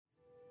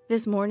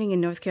This morning in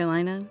North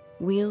Carolina,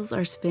 wheels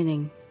are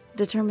spinning.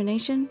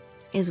 Determination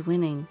is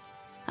winning.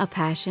 A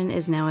passion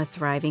is now a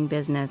thriving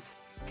business,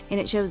 and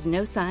it shows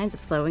no signs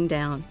of slowing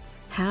down.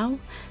 How?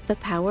 The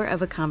power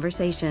of a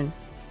conversation,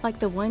 like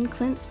the one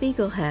Clint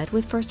Spiegel had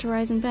with First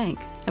Horizon Bank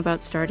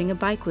about starting a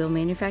bike wheel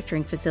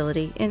manufacturing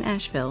facility in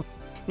Asheville.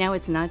 Now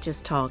it's not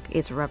just talk,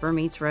 it's rubber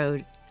meets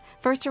road.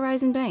 First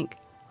Horizon Bank.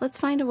 Let's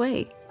find a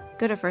way.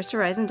 Go to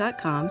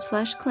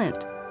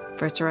firsthorizon.com/Clint.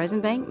 First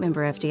Horizon Bank,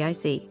 member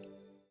FDIC.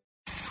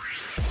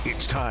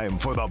 It's time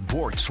for the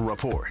Boorts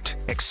Report,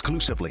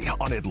 exclusively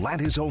on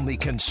Atlanta's only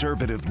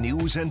conservative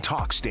news and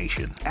talk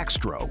station,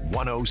 Extra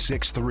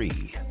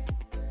 106.3.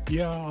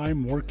 Yeah,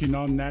 I'm working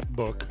on that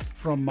book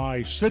from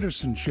my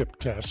citizenship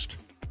test.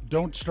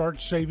 Don't start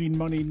saving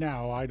money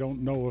now. I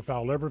don't know if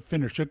I'll ever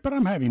finish it, but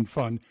I'm having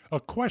fun. A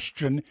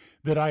question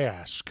that I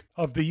ask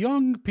of the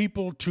young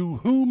people to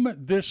whom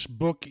this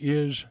book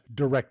is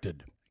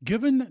directed.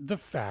 Given the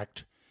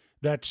fact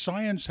that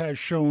science has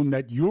shown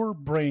that your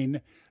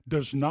brain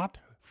does not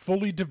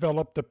fully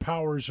develop the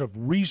powers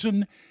of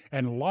reason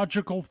and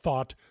logical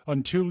thought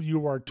until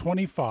you are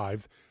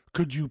 25,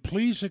 could you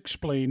please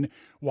explain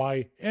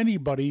why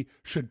anybody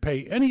should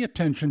pay any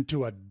attention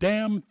to a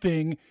damn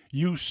thing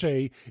you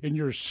say in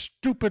your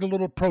stupid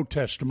little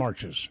protest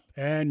marches?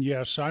 And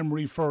yes, I'm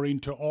referring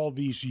to all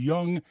these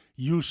young,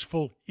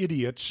 useful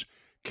idiots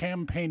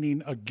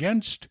campaigning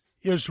against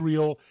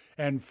Israel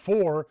and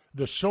for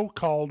the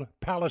so-called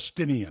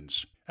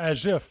Palestinians,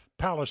 as if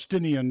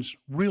Palestinians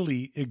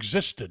really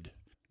existed.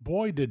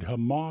 Boy, did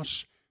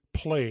Hamas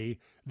play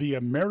the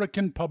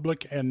American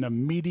public and the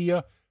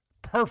media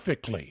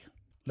perfectly.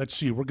 Let's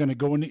see, we're going to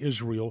go into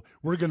Israel.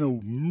 We're going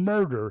to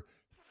murder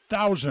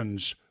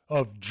thousands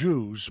of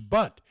Jews,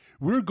 but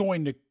we're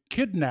going to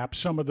kidnap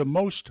some of the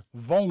most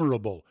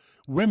vulnerable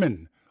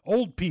women,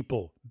 old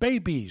people,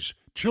 babies,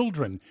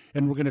 children,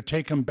 and we're going to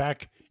take them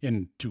back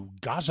into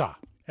Gaza.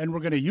 And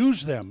we're going to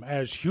use them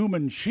as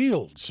human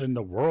shields, and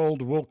the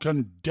world will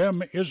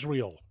condemn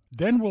Israel.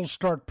 Then we'll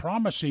start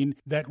promising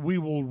that we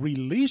will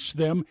release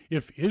them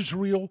if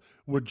Israel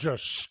would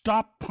just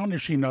stop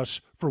punishing us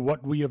for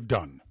what we have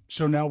done.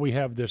 So now we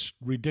have this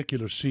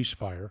ridiculous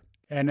ceasefire.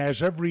 And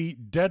as every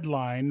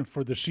deadline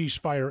for the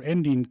ceasefire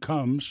ending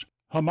comes,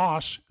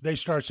 Hamas, they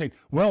start saying,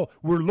 well,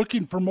 we're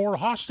looking for more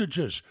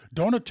hostages.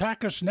 Don't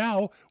attack us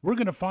now. We're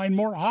going to find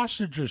more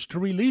hostages to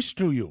release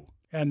to you.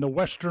 And the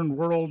Western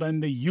world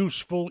and the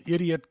useful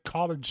idiot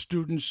college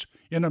students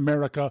in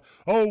America,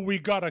 oh, we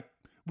gotta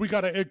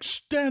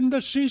extend the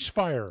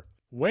ceasefire.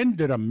 When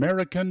did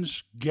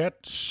Americans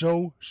get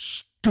so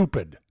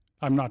stupid?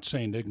 I'm not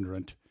saying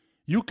ignorant.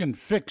 You can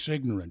fix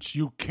ignorance.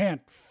 You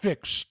can't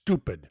fix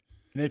stupid.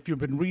 And if you've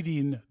been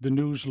reading the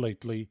news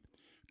lately,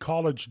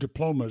 college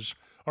diplomas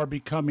are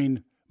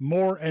becoming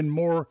more and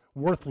more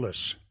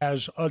worthless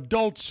as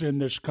adults in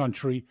this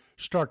country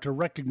start to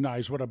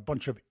recognize what a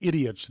bunch of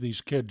idiots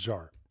these kids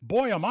are.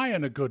 Boy, am I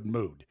in a good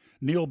mood.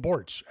 Neil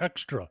Boorts,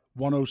 Extra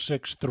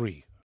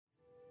 106.3.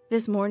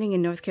 This morning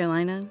in North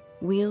Carolina,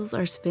 wheels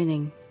are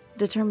spinning.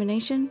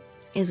 Determination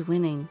is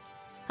winning.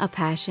 A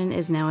passion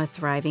is now a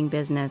thriving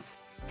business,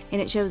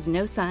 and it shows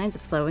no signs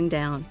of slowing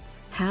down.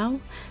 How?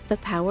 The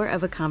power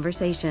of a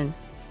conversation,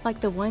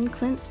 like the one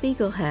Clint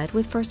Spiegel had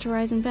with First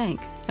Horizon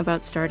Bank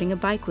about starting a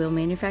bike wheel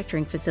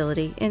manufacturing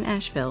facility in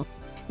Asheville.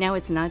 Now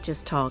it's not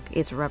just talk,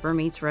 it's rubber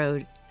meets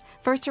road.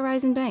 First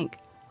Horizon Bank.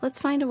 Let's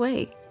find a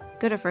way.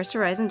 Go to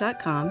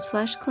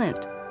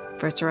firsthorizon.com/Clint.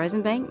 First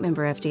Horizon Bank,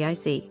 member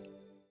FDIC.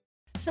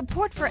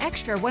 Support for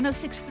Extra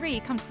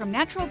 106.3 comes from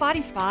Natural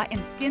Body Spa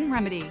and Skin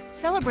Remedy,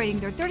 celebrating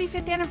their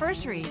 35th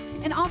anniversary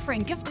and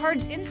offering gift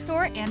cards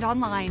in-store and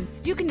online.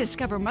 You can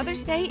discover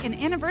Mother's Day and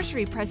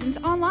anniversary presents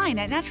online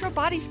at Natural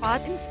Body Spa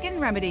and Skin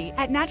Remedy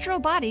at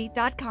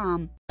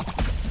naturalbody.com.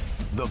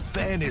 The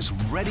fan is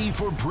ready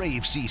for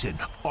Brave season.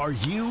 Are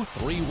you?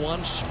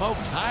 3-1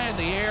 smoked high in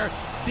the air,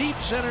 deep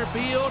center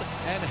field,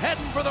 and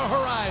heading for the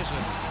horizon.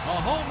 A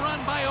home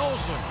run by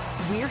Olsen.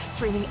 We're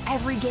streaming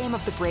every game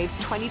of the Braves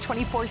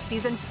 2024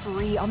 season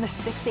free on the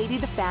 680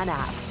 The Fan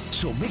app.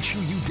 So make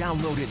sure you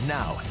download it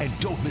now and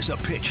don't miss a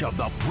pitch of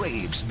the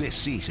Braves this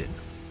season.